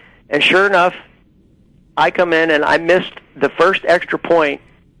back. And sure enough, I come in, and I missed the first extra point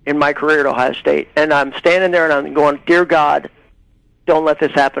in my career at Ohio State. And I'm standing there, and I'm going, dear God, don't let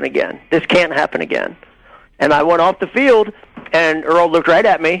this happen again. This can't happen again. And I went off the field, and Earl looked right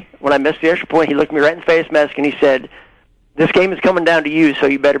at me. When I missed the extra point, he looked me right in the face mask, and he said, this game is coming down to you, so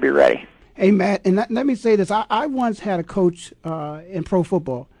you better be ready. Hey, Matt, and let me say this. I once had a coach in pro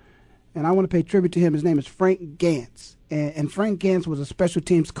football, and I want to pay tribute to him. His name is Frank Gantz. And Frank Gantz was a special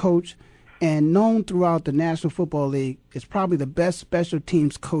teams coach and known throughout the National Football League as probably the best special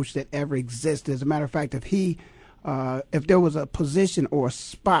teams coach that ever existed. As a matter of fact, if there was a position or a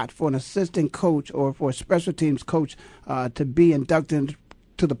spot for an assistant coach or for a special teams coach to be inducted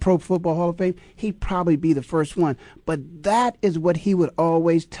to the Pro Football Hall of Fame, he'd probably be the first one. But that is what he would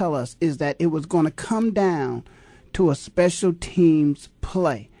always tell us, is that it was going to come down to a special teams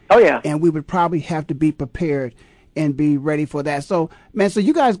play. Oh, yeah. And we would probably have to be prepared and be ready for that. So, man, so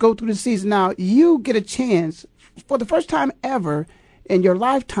you guys go through the season now. You get a chance for the first time ever in your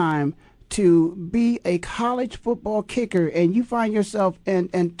lifetime to be a college football kicker, and you find yourself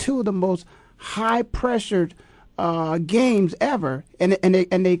in 2 of the most high-pressured games ever, and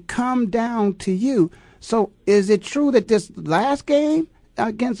they come down to you. So is it true that this last game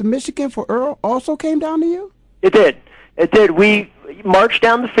against Michigan for Earl also came down to you? It did. It did. We marched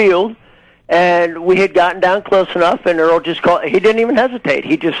down the field, and we had gotten down close enough, and Earl just called. He didn't even hesitate.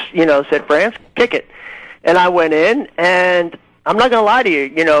 He just, said, France, kick it. And I went in, and I'm not going to lie to you,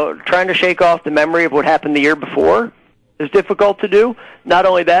 trying to shake off the memory of what happened the year before is difficult to do. Not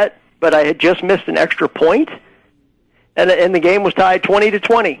only that, but I had just missed an extra point, and the game was tied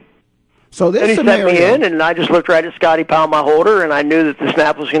 20-20. So this and he scenario, sent me in, and I just looked right at Scotty Powell, my holder, and I knew that the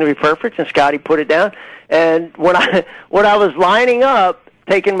snap was going to be perfect, and Scotty put it down. And when I was lining up,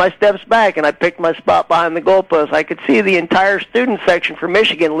 taking my steps back, and I picked my spot behind the goalpost, I could see the entire student section for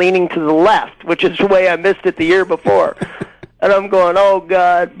Michigan leaning to the left, which is the way I missed it the year before. And I'm going, oh,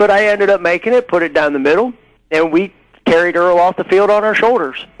 God. But I ended up making it, put it down the middle, and we carried Earl off the field on our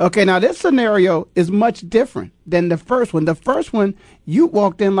shoulders. Okay, now this scenario is much different than the first one. The first one, you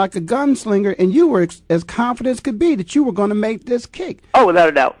walked in like a gunslinger, and you were as confident as could be that you were going to make this kick. Oh, without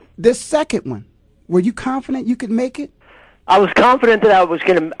a doubt. This second one, were you confident you could make it? I was confident that I was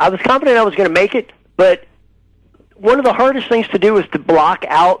going to make it, but one of the hardest things to do is to block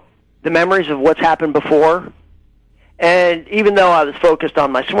out the memories of what's happened before. And even though I was focused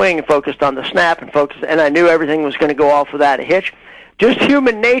on my swing and focused on the snap and I knew everything was going to go off without a hitch, just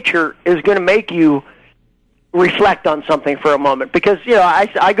human nature is going to make you reflect on something for a moment. Because,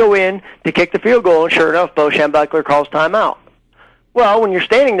 I go in to kick the field goal, and sure enough, Bo Schembechler calls timeout. Well, when you're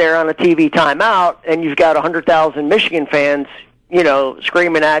standing there on a TV timeout and you've got 100,000 Michigan fans,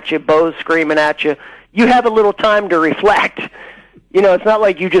 screaming at you, Bo's screaming at you, you have a little time to reflect. It's not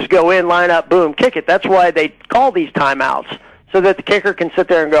like you just go in, line up, boom, kick it. That's why they call these timeouts, so that the kicker can sit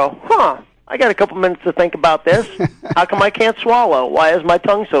there and go, I got a couple minutes to think about this. How come I can't swallow? Why is my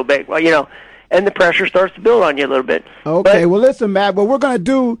tongue so big? Well, and the pressure starts to build on you a little bit. Okay, well, listen, Matt, what we're going to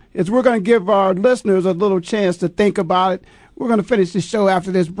do is we're going to give our listeners a little chance to think about it. We're going to finish the show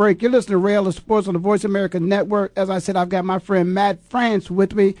after this break. You're listening to Rail of Sports on the Voice America Network. As I said, I've got my friend Matt France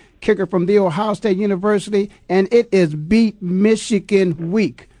with me, kicker from The Ohio State University, and it is Beat Michigan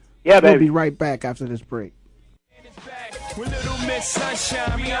Week. Yeah, baby. We'll be right back after this break. You have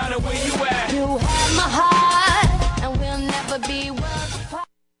my heart, and we'll never be worlds apart.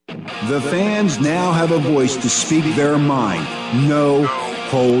 The fans now have a voice to speak their mind. No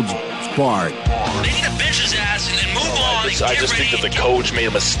holds barred. They need to bench his ass and move on. I just think that the coach made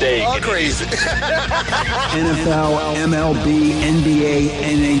a mistake. All crazy. NFL, MLB, NBA,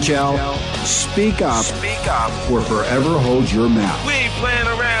 NHL. Speak up. Speak up. Or forever hold your mouth. We ain't playing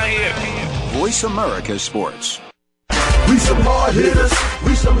around here. Voice America Sports. We some hard hitters.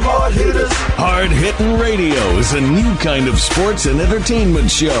 We some hard hitters. Hard Hittin' Radio is a new kind of sports and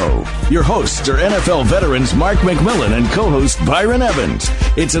entertainment show. Your hosts are NFL veterans Mark McMillan and co-host Byron Evans.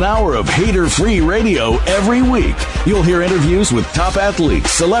 It's an hour of hater-free radio every week. You'll hear interviews with top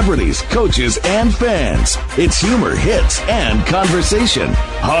athletes, celebrities, coaches, and fans. It's humor, hits, and conversation.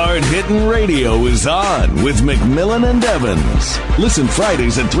 Hard Hittin' Radio is on with McMillan and Evans. Listen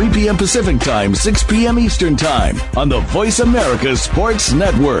Fridays at 3 p.m. Pacific Time, 6 p.m. Eastern Time on the Voice America Sports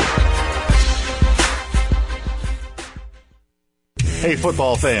Network. Hey,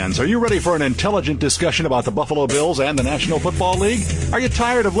 football fans, are you ready for an intelligent discussion about the Buffalo Bills and the National Football League? Are you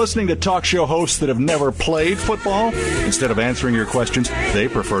tired of listening to talk show hosts that have never played football? Instead of answering your questions, they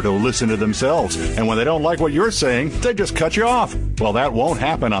prefer to listen to themselves. And when they don't like what you're saying, they just cut you off. Well, that won't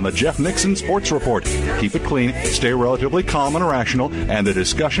happen on the Jeff Nixon Sports Report. Keep it clean, stay relatively calm and rational, and the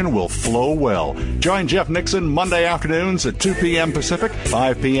discussion will flow well. Join Jeff Nixon Monday afternoons at 2 p.m. Pacific,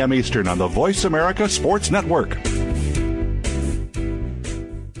 5 p.m. Eastern on the Voice America Sports Network.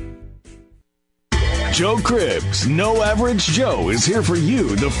 Joe Cribbs, No Average Joe, is here for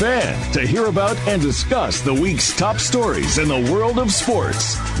you, the fan, to hear about and discuss the week's top stories in the world of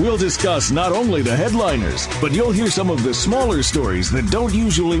sports. We'll discuss not only the headliners, but you'll hear some of the smaller stories that don't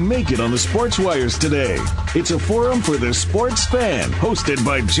usually make it on the sports wires today. It's a forum for the sports fan, hosted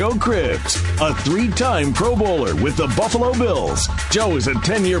by Joe Cribbs, a 3-time Pro Bowler with the Buffalo Bills. Joe is a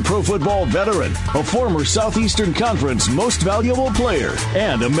 10-year pro football veteran, a former Southeastern Conference Most Valuable Player,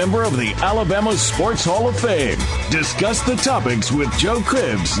 and a member of the Alabama Sports Hall of Fame. Discuss the topics with Joe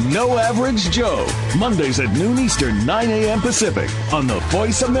Cribbs, No Average Joe. Mondays at noon Eastern, 9 a.m. Pacific on the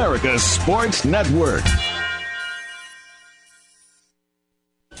Voice America Sports Network.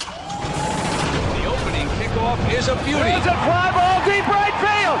 The opening kickoff is a beauty. There's a fly ball deep right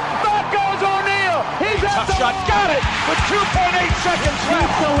field. Back goes O'Neal. He's at the shot. Got it with 2.8 seconds left.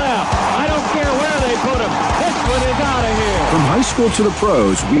 Deep to left. I don't care where they put him. This one is out of here. From high school to the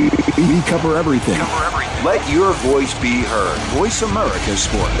pros, we cover everything. Let your voice be heard. Voice America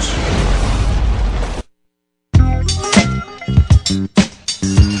Sports.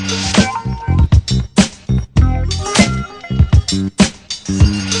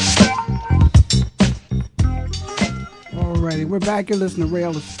 we're back here listening to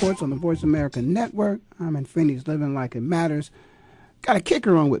Rail of Sports on the Voice America Network. I'm in Phoenix, living like it matters. Got a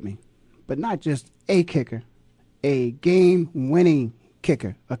kicker on with me, but not just a kicker, a game-winning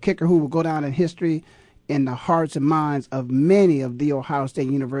kicker, a kicker who will go down in history in the hearts and minds of many of the Ohio State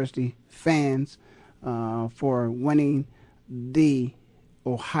University fans for winning the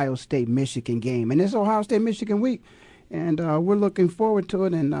Ohio State-Michigan game. And it's Ohio State-Michigan week, and we're looking forward to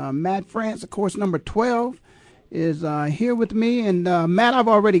it. And Matt France, of course, number 12, is here with me. And Matt, I've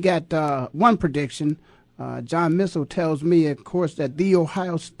already got one prediction. John Missel tells me, of course, that the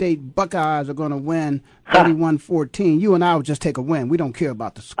Ohio State Buckeyes are going to win 31-14. You and I will just take a win. We don't care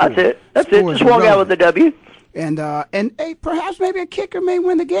about the score. That's it. Just walk out with the W. And hey, perhaps maybe a kicker may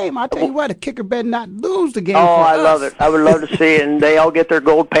win the game. I'll tell you what, a kicker better not lose the game. Oh, I love it. I would love to see it. And they all get their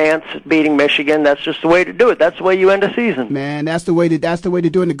gold pants beating Michigan. That's just the way to do it. That's the way you end a season. Man, that's the way to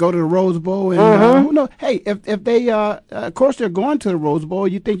do it. To go to the Rose Bowl. And who knows? Hey, if they, of course, they're going to the Rose Bowl.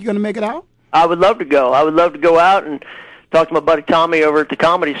 You think you're going to make it out? I would love to go. I would love to go out and talk to my buddy Tommy over at the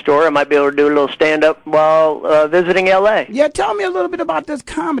Comedy Store. I might be able to do a little stand-up while visiting L.A. Yeah, tell me a little bit about this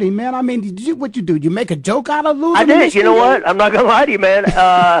comedy, man. I mean, what'd you do? Did you make a joke out of losing? I did. You know what? I'm not going to lie to you, man.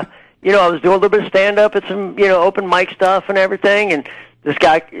 I was doing a little bit of stand-up at some, open mic stuff and everything, and this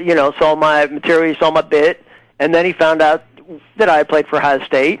guy, saw my material, he saw my bit, and then he found out that I had played for Ohio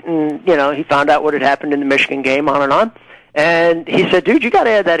State, and, he found out what had happened in the Michigan game, on and on. And he said, dude, you got to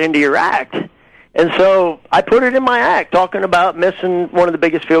add that into your act. And so I put it in my act, talking about missing one of the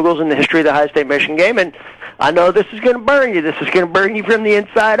biggest field goals in the history of the Ohio State-Michigan game. And I know this is going to burn you. This is going to burn you from the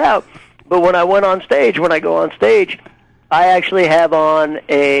inside out. But when I go on stage, I actually have on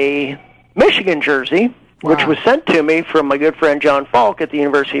a Michigan jersey, which was sent to me from my good friend John Falk at the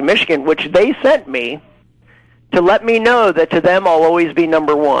University of Michigan, which they sent me to let me know that to them I'll always be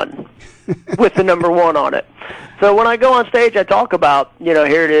number one, with the number one on it. So when I go on stage, I talk about,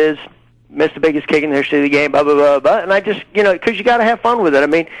 here it is, missed the biggest kick in the history of the game, blah, blah, blah, blah. And I just, because you got to have fun with it. I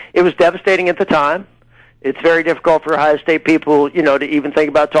mean, it was devastating at the time. It's very difficult for Ohio State people, to even think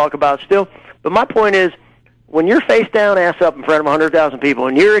about, talk about still. But my point is, when you're face down, ass up in front of 100,000 people,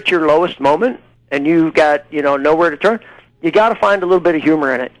 and you're at your lowest moment, and you've got, nowhere to turn, you got to find a little bit of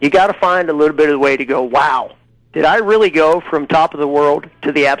humor in it. You got to find a little bit of the way to go, wow. Did I really go from top of the world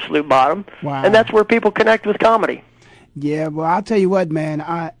to the absolute bottom? Wow. And that's where people connect with comedy. Yeah, well, I'll tell you what, man.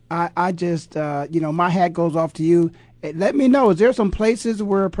 I just, my hat goes off to you. Let me know, is there some places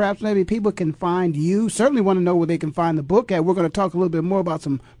where perhaps maybe people can find you? Certainly want to know where they can find the book at. We're going to talk a little bit more about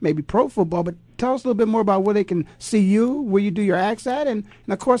some maybe pro football, but tell us a little bit more about where they can see you, where you do your acts at, and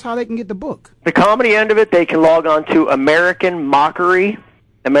of course, how they can get the book. The comedy end of it, they can log on to American Mockery,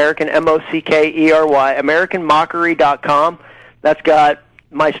 American, M-O-C-K-E-R-Y, AmericanMockery.com. That's got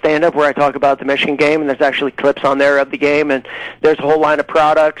my stand-up where I talk about the Michigan game, and there's actually clips on there of the game, and there's a whole line of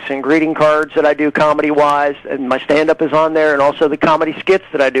products and greeting cards that I do comedy-wise, and my stand-up is on there, and also the comedy skits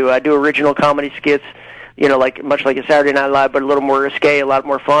that I do. I do original comedy skits, much like a Saturday Night Live, but a little more risque, a lot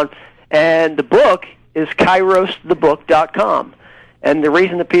more fun. And the book is KairosTheBook.com. And the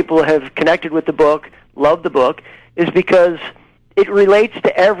reason that people have connected with the book, love the book, is because it relates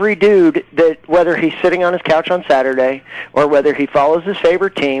to every dude that, whether he's sitting on his couch on Saturday or whether he follows his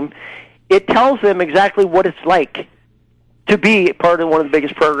favorite team, it tells them exactly what it's like to be part of one of the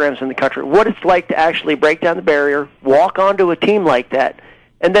biggest programs in the country, what it's like to actually break down the barrier, walk onto a team like that,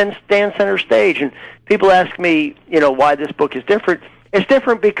 and then stand center stage. And people ask me, why this book is different. It's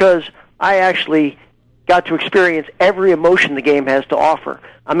different because I actually got to experience every emotion the game has to offer.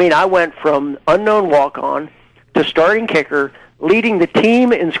 I mean, I went from unknown walk-on to starting kicker, leading the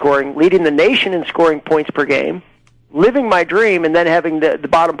team in scoring, leading the nation in scoring points per game, living my dream, and then having the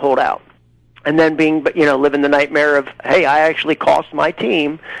bottom pulled out. And then living the nightmare of, hey, I actually cost my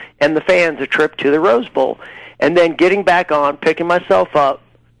team and the fans a trip to the Rose Bowl. And then getting back on, picking myself up,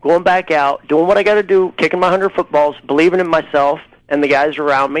 going back out, doing what I got to do, kicking my 100 footballs, believing in myself and the guys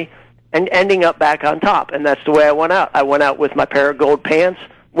around me, and ending up back on top. And that's the way I went out. I went out with my pair of gold pants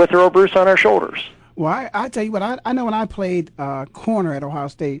with Earl Bruce on our shoulders. Well, I tell you what, I know when I played corner at Ohio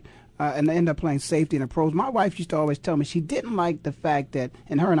State and I ended up playing safety in the pros, my wife used to always tell me she didn't like the fact that,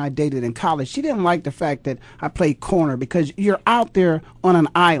 and her and I dated in college, she didn't like the fact that I played corner because you're out there on an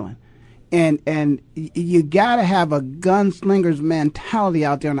island. And you got to have a gunslinger's mentality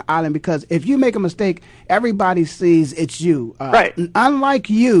out there on the island because if you make a mistake, everybody sees it's you. Right. Unlike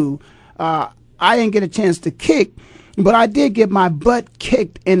you, I didn't get a chance to kick, but I did get my butt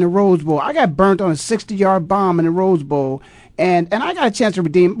kicked in the Rose Bowl. I got burnt on a 60-yard bomb in the Rose Bowl, and I got a chance to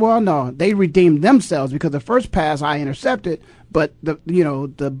redeem. Well, no, they redeemed themselves because the first pass I intercepted, But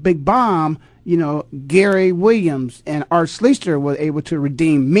the big bomb, Gary Williams and Art Schlichter were able to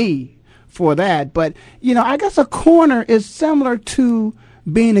redeem me for that. But, I guess a corner is similar to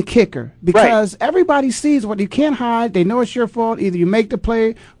being a kicker because everybody sees what you can't hide. They know it's your fault. Either you make the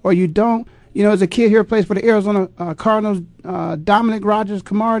play or you don't. As a kid here plays for the Arizona Cardinals, Dominic Rogers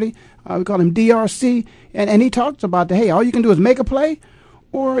Camardi, we call him DRC, and he talks about that, hey, all you can do is make a play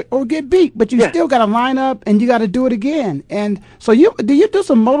or get beat, but you still got to line up and you got to do it again. And so do you do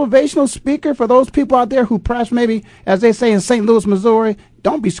some motivational speaker for those people out there who perhaps maybe, as they say in St. Louis, Missouri,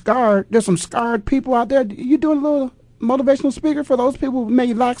 don't be scarred. There's some scarred people out there. You doing a little motivational speaker for those people who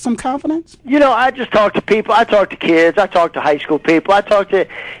may lack some confidence? I just talk to people. I talk to kids. I talk to high school people. I talk to,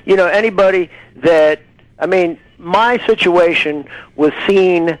 anybody that, my situation was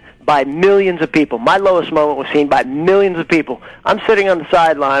seen by millions of people. My lowest moment was seen by millions of people. I'm sitting on the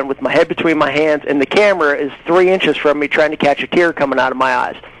sideline with my head between my hands, and the camera is 3 inches from me trying to catch a tear coming out of my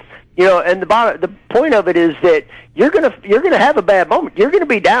eyes. And the point of it is that you're gonna have a bad moment. You're gonna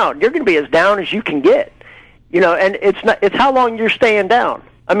be down. You're gonna be as down as you can get. And it's how long you're staying down.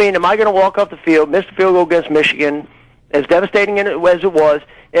 Am I going to walk off the field, miss the field goal against Michigan, as devastating as it was,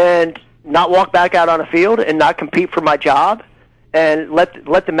 and not walk back out on a field and not compete for my job, and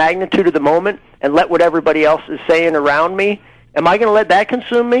let the magnitude of the moment and let what everybody else is saying around me? Am I going to let that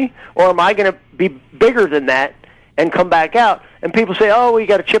consume me, or am I going to be bigger than that and come back out? And people say, oh, you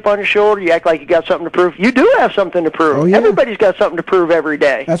got a chip on your shoulder, you act like you got something to prove. You do have something to prove. Oh, yeah. Everybody's got something to prove every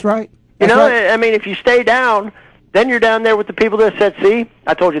day. That's right. If you stay down, then you're down there with the people that said, see,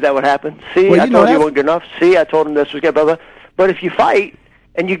 I told you that would happen. See, I told you it wasn't good enough. See, I told them this was good, blah, blah. But if you fight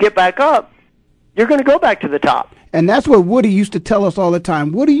and you get back up, you're going to go back to the top. And that's what Woody used to tell us all the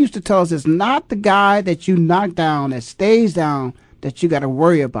time. Woody used to tell us it's not the guy that you knock down, that stays down, that you got to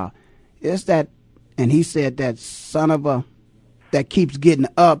worry about. It's that, and he said, that son of a, that keeps getting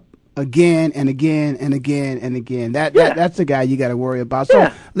up again and again and again and again. That's the guy you got to worry about.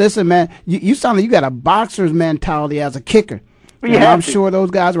 So listen, man, you sound like you got a boxer's mentality as a kicker. Well, I'm sure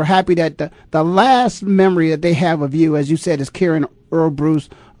those guys were happy that the last memory that they have of you, as you said, is carrying Earl Bruce,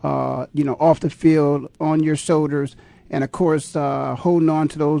 off the field on your shoulders, and of course holding on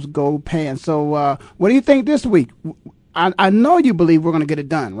to those gold pants. So what do you think this week? I know you believe we're going to get it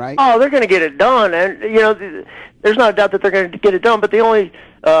done, right? Oh, they're going to get it done, and there's not a doubt that they're going to get it done. But the only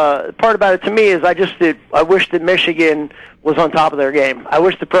part about it to me is I wish that Michigan was on top of their game. I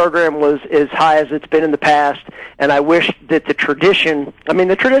wish the program was as high as it's been in the past, and I wish that the tradition's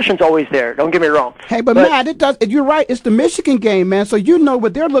always there. Don't get me wrong. Hey, but Matt, you're right. It's the Michigan game, man. So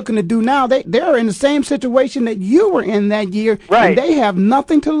what they're looking to do now. They're in the same situation that you were in that year, right? And they have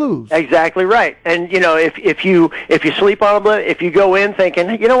nothing to lose. Exactly right. And if you sleep on them, if you go in thinking,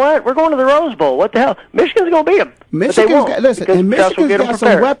 you know what, we're going to the Rose Bowl. What the hell? Michigan's going to beat them. Michigan's got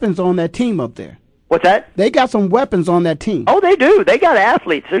some weapons on that team up there. What's that? They got some weapons on that team. Oh, they do. They got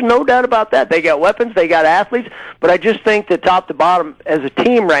athletes. There's no doubt about that. They got weapons. They got athletes. But I just think that top to bottom, as a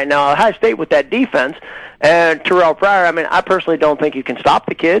team right now, Ohio State with that defense, and Terrell Pryor, I personally don't think you can stop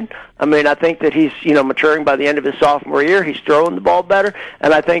the kid. I think that he's, maturing by the end of his sophomore year. He's throwing the ball better.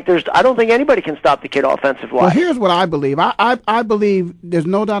 And I don't think anybody can stop the kid offensive-wise. Well, here's what I believe. I believe there's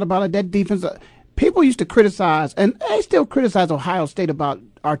no doubt about it. That defense, people used to criticize, and they still criticize Ohio State about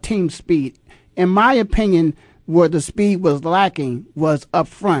our team speed. In my opinion, where the speed was lacking was up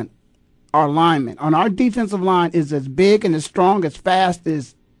front, our linemen. On our defensive line is as big and as strong, as fast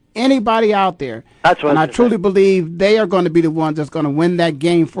as anybody out there. That's what I truly believe they are going to be the ones that's going to win that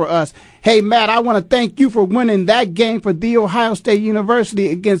game for us. Hey, Matt, I want to thank you for winning that game for The Ohio State University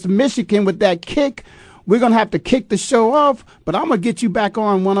against Michigan with that kick. We're going to have to kick the show off, but I'm going to get you back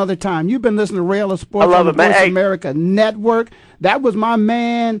on one other time. You've been listening to Rail of Sports on the Voice America Network. That was my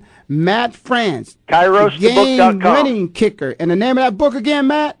man, Matt France. KairosTheBook.com. Game-winning kicker. And the name of that book again,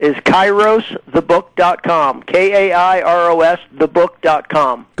 Matt? Is KairosTheBook.com. Kairos,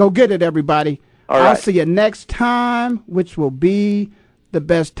 thebook.com. Go get it, everybody. All right. I'll see you next time, which will be the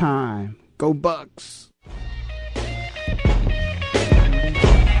best time. Go Bucks.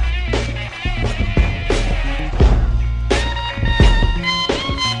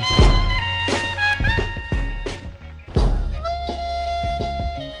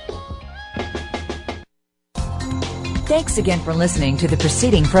 Thanks again for listening to the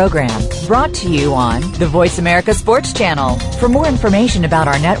preceding program, brought to you on the Voice America Sports Channel. For more information about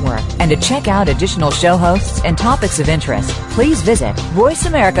our network and to check out additional show hosts and topics of interest, please visit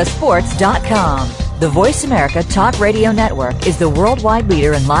voiceamericasports.com. The Voice America Talk Radio Network is the worldwide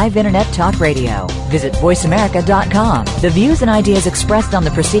leader in live Internet talk radio. Visit voiceamerica.com. The views and ideas expressed on the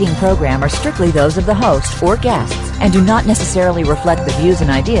preceding program are strictly those of the host or guests and do not necessarily reflect the views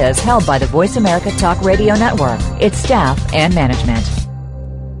and ideas held by the Voice America Talk Radio Network, its staff, and management.